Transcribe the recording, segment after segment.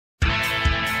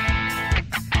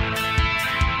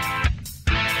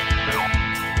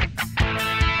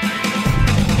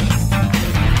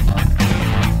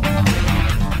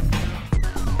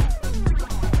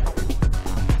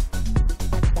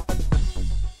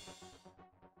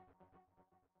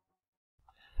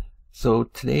So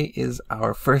today is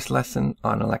our first lesson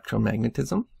on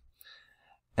electromagnetism,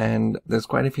 and there's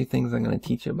quite a few things I'm going to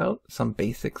teach you about, some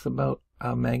basics about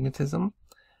magnetism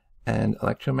and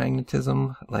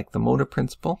electromagnetism, like the motor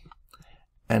principle,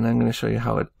 and I'm going to show you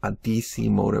how a DC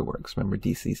motor works. Remember,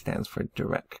 DC stands for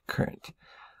direct current.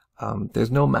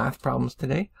 There's no math problems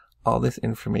today. All this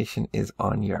information is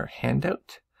on your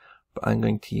handout, but I'm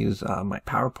going to use my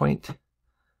PowerPoint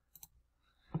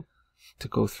to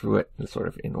go through it sort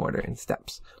of in order, in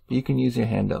steps. But you can use your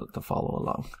handout to follow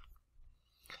along.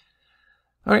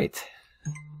 All right,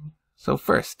 so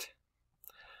first,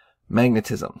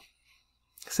 magnetism.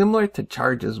 Similar to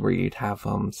charges where you'd have,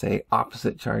 say,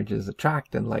 opposite charges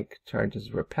attract and like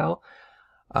charges repel,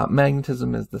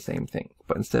 magnetism is the same thing.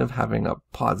 But instead of having a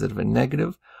positive and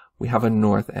negative, we have a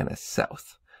north and a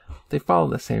south. They follow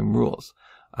the same rules.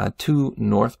 Two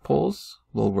north poles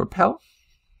will repel,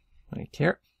 right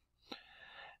here.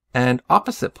 And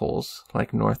opposite poles,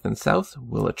 like north and south,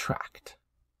 will attract.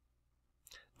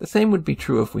 The same would be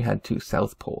true if we had two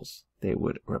south poles. They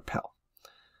would repel.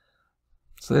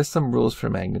 So there's some rules for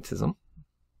magnetism.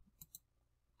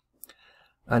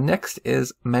 Next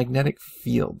is magnetic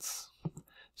fields.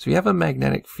 So you have a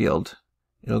magnetic field.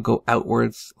 It'll go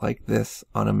outwards like this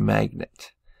on a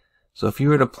magnet. So if you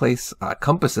were to place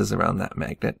compasses around that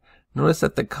magnet, notice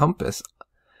that the compass,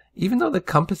 even though the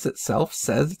compass itself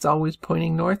says it's always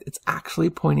pointing north, it's actually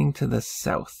pointing to the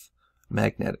south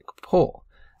magnetic pole.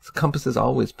 So compasses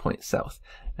always point south.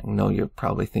 I know you're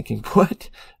probably thinking, what?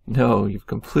 No, you've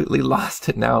completely lost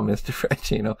it now, Mr.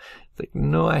 Francino. It's like,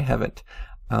 no, I haven't.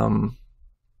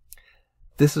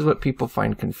 This is what people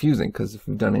find confusing, because if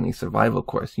you've done any survival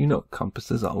course, you know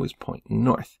compasses always point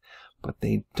north, but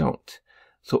they don't.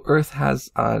 So Earth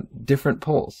has different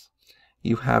poles.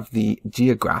 You have the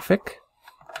geographic,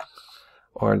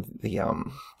 or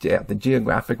the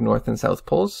geographic north and south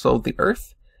poles. So the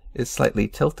Earth is slightly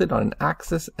tilted on an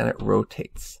axis and it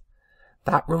rotates.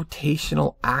 That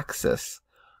rotational axis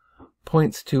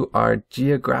points to our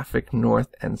geographic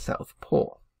north and south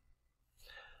pole.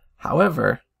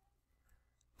 However,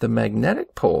 the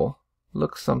magnetic pole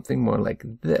looks something more like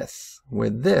this, where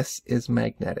this is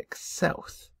magnetic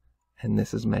south and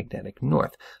this is magnetic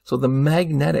north. So the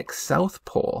magnetic south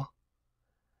pole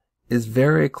is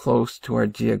very close to our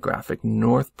geographic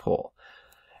north pole.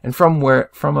 And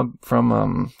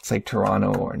from say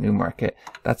Toronto or Newmarket,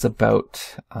 that's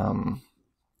about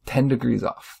 10 degrees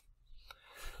off.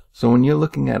 So when you're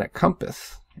looking at a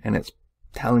compass and it's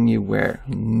telling you where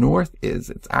north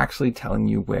is, it's actually telling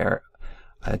you where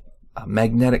a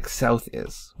magnetic south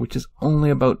is, which is only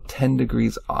about 10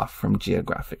 degrees off from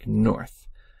geographic north.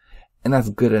 And that's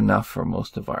good enough for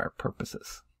most of our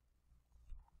purposes.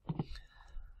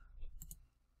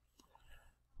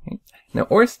 Now,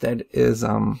 Ørsted is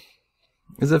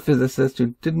a physicist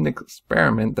who did an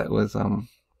experiment that was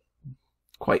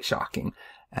quite shocking,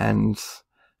 and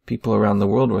people around the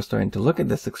world were starting to look at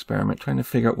this experiment, trying to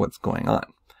figure out what's going on.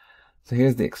 So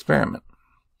here's the experiment.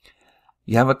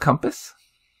 You have a compass,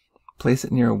 place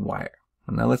it near a wire.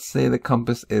 Now let's say the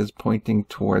compass is pointing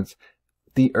towards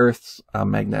the Earth's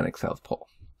magnetic south pole,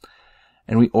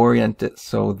 and we orient it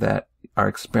so that our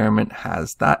experiment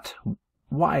has that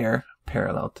wire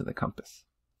parallel to the compass.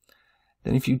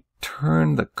 Then if you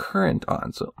turn the current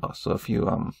on, so if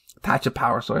you attach a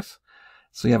power source,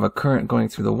 so you have a current going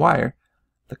through the wire,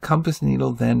 the compass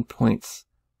needle then points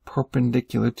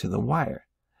perpendicular to the wire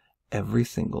every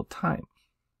single time.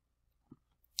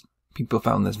 People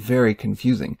found this very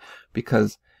confusing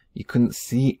because you couldn't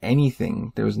see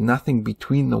anything. There was nothing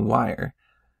between the wire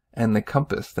and the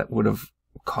compass that would have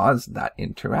caused that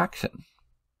interaction.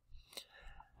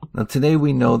 Now today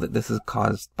we know that this is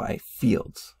caused by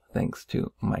fields, thanks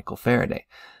to Michael Faraday.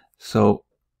 So,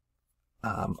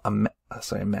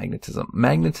 magnetism.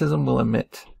 Magnetism will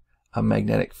emit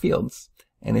magnetic fields,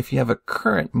 and if you have a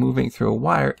current moving through a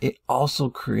wire, it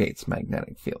also creates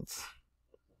magnetic fields.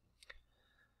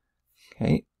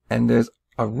 Okay, and there's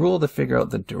a rule to figure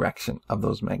out the direction of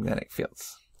those magnetic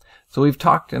fields. So we've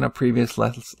talked in a previous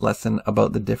lesson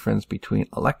about the difference between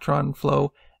electron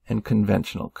flow and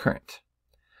conventional current.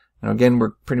 Now again,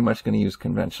 we're pretty much going to use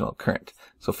conventional current.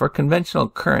 So for conventional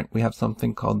current, we have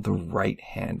something called the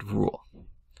right-hand rule.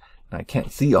 Now I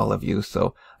can't see all of you,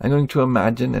 so I'm going to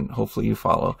imagine, and hopefully you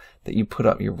follow, that you put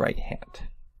up your right hand.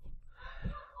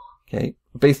 Okay,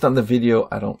 based on the video,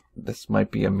 this might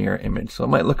be a mirror image, so it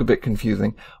might look a bit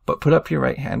confusing, but put up your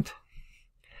right hand,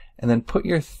 and then put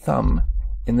your thumb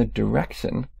in the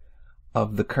direction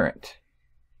of the current.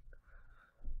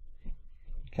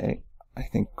 Okay, I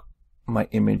think my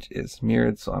image is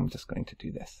mirrored, so I'm just going to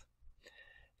do this.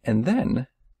 And then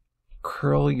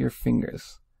curl your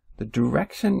fingers. The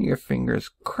direction your fingers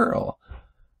curl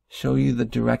show you the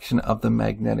direction of the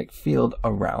magnetic field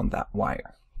around that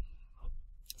wire.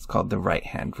 It's called the right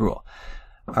hand rule.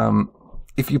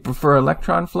 If you prefer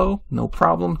electron flow, no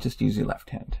problem, just use your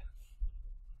left hand.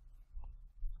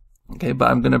 Okay,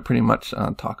 but I'm going to pretty much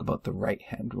talk about the right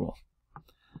hand rule.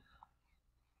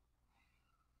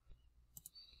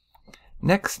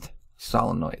 Next,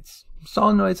 solenoids.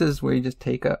 Solenoids is where you just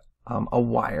take a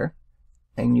wire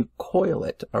and you coil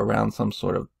it around some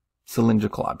sort of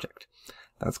cylindrical object.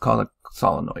 That's called a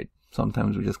solenoid.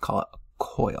 Sometimes we just call it a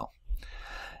coil.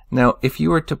 Now, if you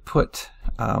were to put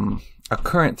a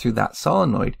current through that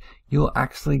solenoid, you'll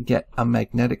actually get a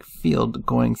magnetic field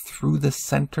going through the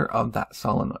center of that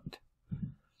solenoid.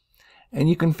 And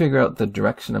you can figure out the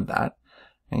direction of that.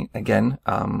 And again,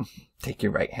 take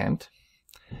your right hand.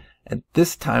 At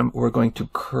this time, we're going to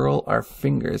curl our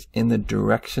fingers in the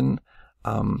direction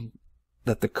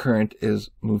that the current is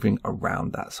moving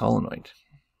around that solenoid.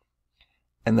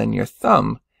 And then your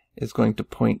thumb is going to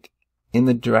point in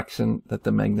the direction that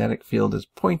the magnetic field is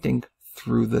pointing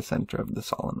through the center of the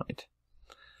solenoid.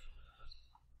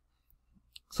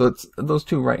 So it's those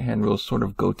two right hand rules sort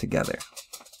of go together.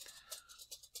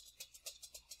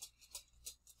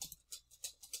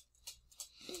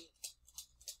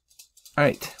 All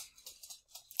right.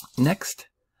 Next,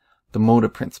 the motor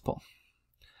principle.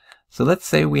 So let's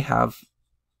say we have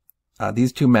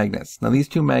these two magnets. Now these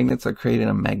two magnets are creating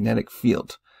a magnetic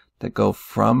field that go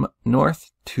from north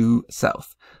to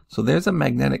south. So there's a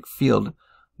magnetic field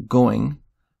going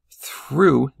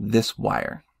through this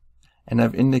wire. And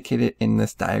I've indicated in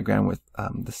this diagram with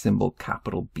the symbol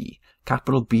capital B.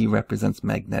 Capital B represents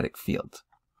magnetic field.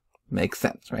 Makes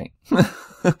sense, right?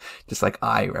 Just like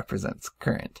I represents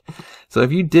current. So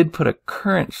if you did put a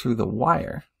current through the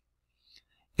wire,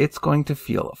 it's going to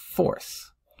feel a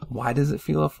force. Why does it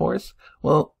feel a force?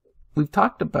 Well, we've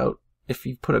talked about if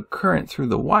you put a current through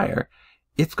the wire,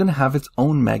 it's going to have its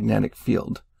own magnetic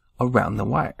field around the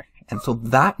wire. And so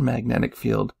that magnetic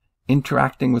field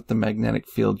interacting with the magnetic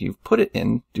field you've put it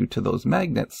in due to those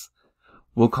magnets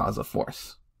will cause a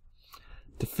force.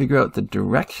 To figure out the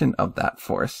direction of that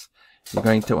force, you're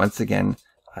going to once again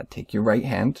take your right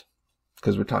hand,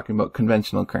 because we're talking about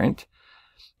conventional current.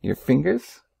 Your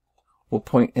fingers will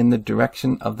point in the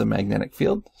direction of the magnetic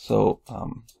field, so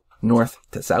north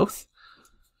to south.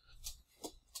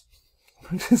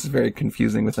 This is very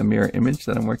confusing with a mirror image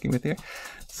that I'm working with here.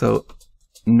 So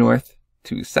north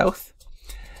to south,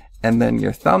 and then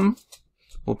your thumb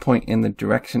will point in the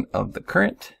direction of the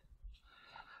current.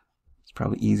 It's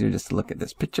probably easier just to look at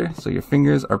this picture. So your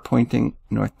fingers are pointing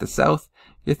north to south.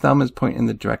 Your thumb is pointing in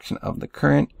the direction of the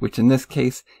current, which in this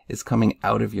case is coming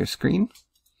out of your screen.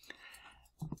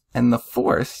 And the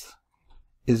force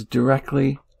is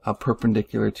directly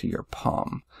perpendicular to your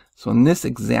palm. So in this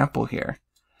example here,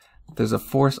 there's a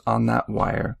force on that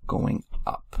wire going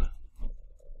up.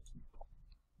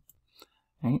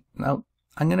 Right? Now,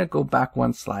 I'm going to go back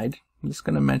one slide. I'm just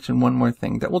going to mention one more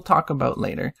thing that we'll talk about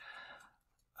later.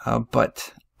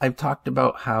 But I've talked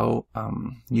about how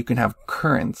you can have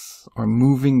currents or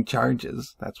moving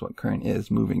charges. That's what current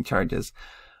is, moving charges,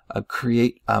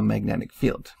 create a magnetic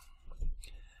field.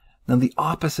 Now the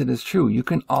opposite is true. You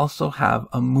can also have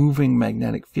a moving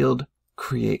magnetic field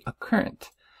create a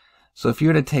current. So if you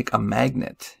were to take a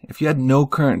magnet, if you had no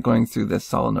current going through this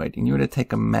solenoid and you were to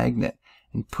take a magnet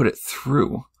and put it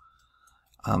through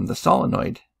the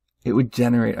solenoid, it would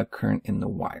generate a current in the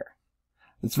wire.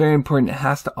 It's very important. It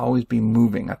has to always be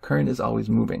moving. A current is always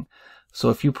moving.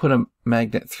 So if you put a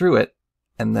magnet through it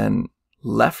and then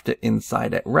left it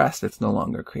inside at rest, it's no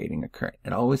longer creating a current.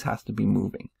 It always has to be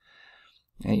moving.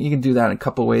 And you can do that in a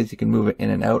couple ways. You can move it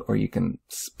in and out, or you can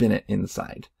spin it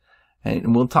inside.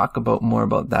 And we'll talk about more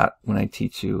about that when I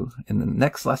teach you in the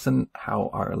next lesson how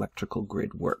our electrical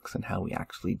grid works and how we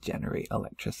actually generate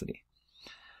electricity.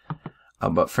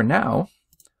 But for now,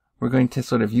 we're going to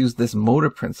sort of use this motor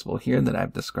principle here that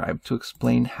I've described to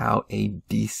explain how a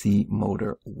DC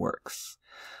motor works.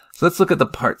 So let's look at the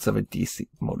parts of a DC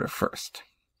motor first.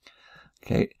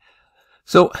 Okay,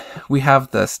 so we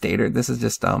have the stator. This is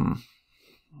just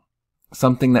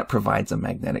something that provides a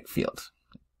magnetic field.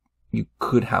 You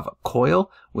could have a coil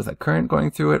with a current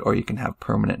going through it, or you can have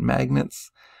permanent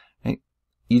magnets. Right?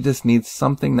 You just need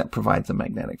something that provides a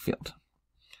magnetic field.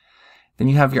 Then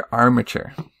you have your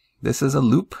armature. This is a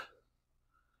loop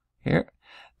here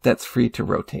that's free to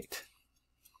rotate.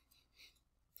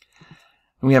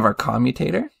 And we have our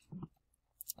commutator.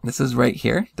 This is right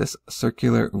here, this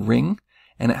circular ring,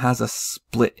 and it has a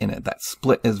split in it. That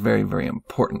split is very, very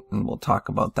important, and we'll talk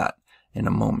about that in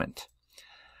a moment.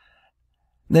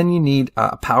 Then you need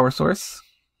a power source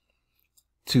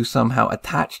to somehow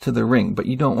attach to the ring, but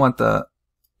you don't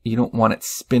want it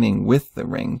spinning with the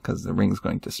ring because the ring's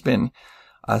going to spin.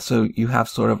 So you have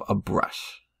sort of a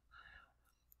brush,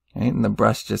 right? And the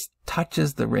brush just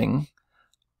touches the ring,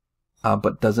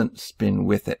 but doesn't spin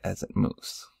with it as it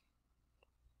moves.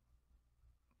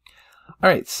 All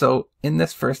right, so in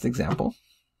this first example,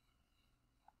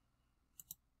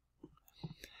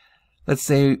 let's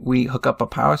say we hook up a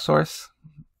power source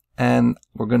and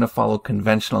we're going to follow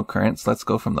conventional currents. Let's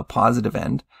go from the positive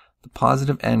end. The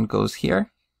positive end goes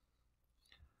here,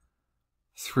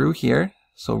 through here.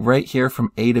 So right here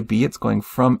from A to B, it's going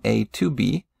from A to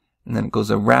B, and then it goes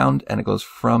around and it goes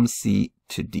from C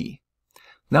to D.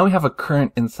 Now we have a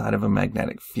current inside of a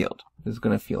magnetic field. This is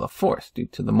going to feel a force due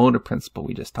to the motor principle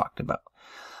we just talked about.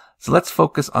 So let's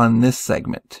focus on this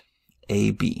segment,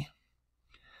 AB.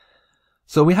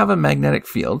 So we have a magnetic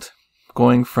field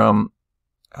going from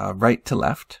right to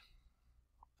left.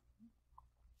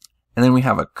 And then we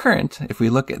have a current. If we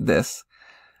look at this,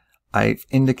 I've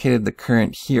indicated the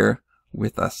current here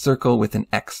with a circle with an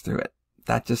X through it.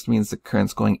 That just means the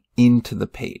current's going into the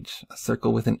page. A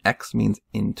circle with an X means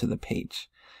into the page.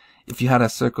 If you had a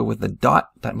circle with a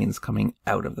dot, that means coming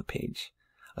out of the page.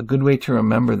 A good way to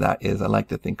remember that is I like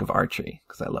to think of archery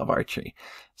because I love archery.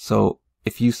 So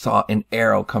if you saw an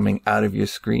arrow coming out of your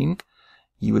screen,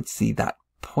 you would see that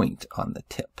point on the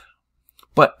tip.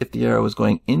 But if the arrow was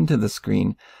going into the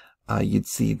screen, you'd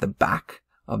see the back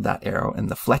of that arrow and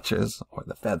the fletchers or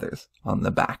the feathers on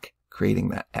the back, creating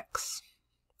that X.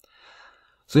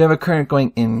 So you have a current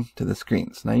going into the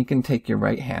screen. So now you can take your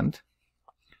right hand,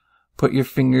 put your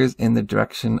fingers in the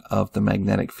direction of the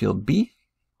magnetic field B,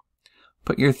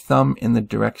 put your thumb in the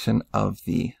direction of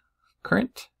the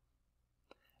current,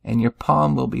 and your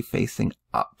palm will be facing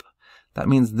up. That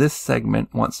means this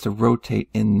segment wants to rotate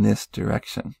in this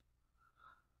direction.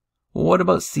 Well, what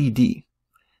about CD?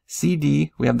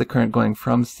 CD, we have the current going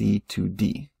from C to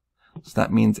D. So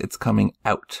that means it's coming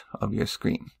out of your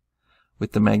screen.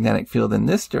 With the magnetic field in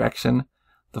this direction,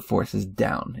 the force is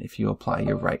down if you apply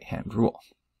your right hand rule.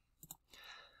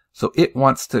 So it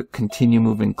wants to continue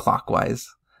moving clockwise,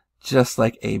 just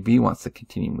like AB wants to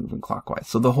continue moving clockwise.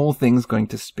 So the whole thing's going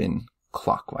to spin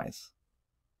clockwise.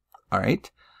 All right.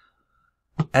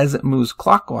 As it moves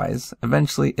clockwise,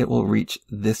 eventually it will reach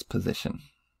this position.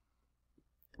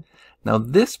 Now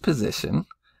this position,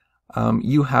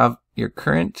 you have your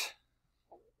current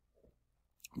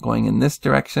going in this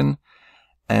direction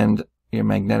and your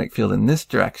magnetic field in this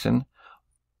direction.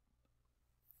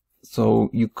 So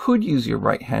you could use your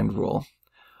right hand rule,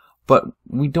 but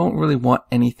we don't really want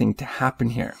anything to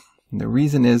happen here. And the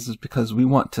reason is because we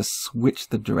want to switch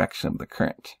the direction of the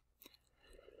current.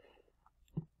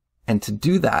 And to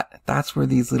do that, that's where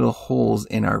these little holes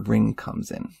in our ring comes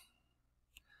in.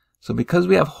 So because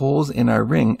we have holes in our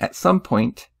ring, at some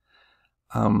point,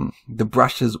 the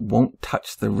brushes won't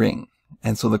touch the ring.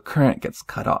 And so the current gets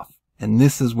cut off. And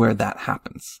this is where that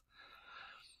happens.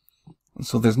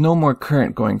 So there's no more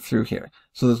current going through here.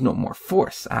 So there's no more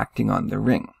force acting on the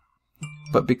ring.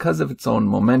 But because of its own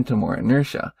momentum or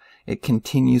inertia, it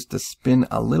continues to spin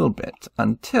a little bit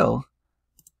until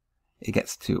it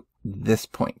gets to this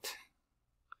point.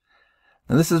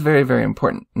 Now this is very, very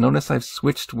important. Notice I've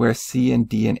switched where C and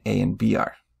D and A and B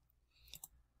are.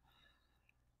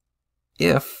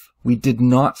 If we did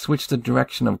not switch the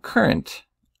direction of current,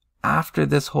 after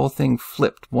this whole thing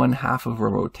flipped 1/2 of a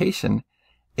rotation,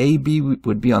 AB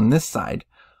would be on this side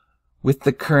with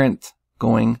the current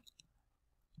going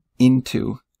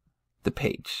into the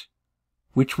page,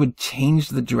 which would change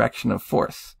the direction of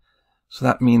force. So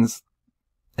that means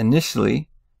initially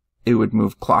it would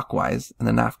move clockwise, and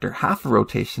then after half a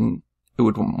rotation, it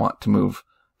would want to move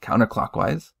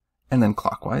counterclockwise, and then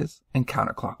clockwise, and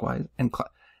counterclockwise, and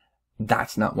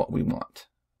that's not what we want.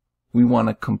 We want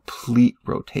a complete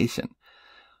rotation.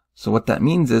 So what that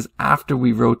means is after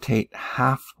we rotate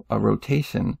half a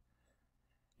rotation,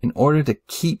 in order to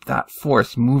keep that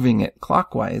force moving it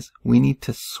clockwise, we need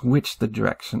to switch the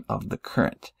direction of the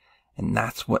current. And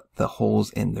that's what the holes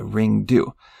in the ring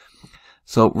do.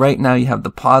 So right now you have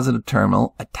the positive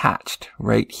terminal attached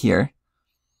right here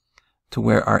to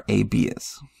where our AB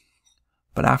is.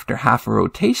 But after half a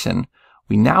rotation,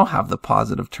 we now have the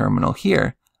positive terminal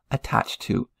here attached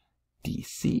to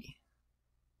DC.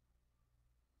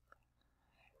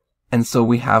 And so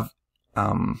we have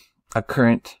a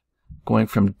current going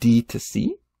from D to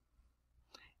C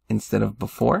instead of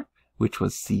before, which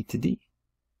was C to D.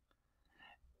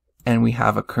 And we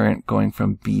have a current going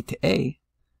from B to A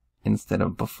instead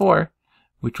of before,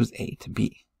 which was A to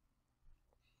B.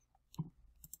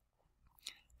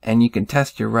 And you can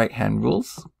test your right hand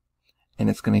rules, and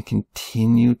it's going to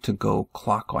continue to go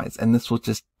clockwise. And this will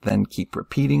just then keep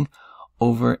repeating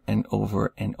over and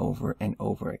over and over and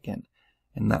over again.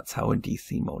 And that's how a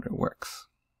DC motor works.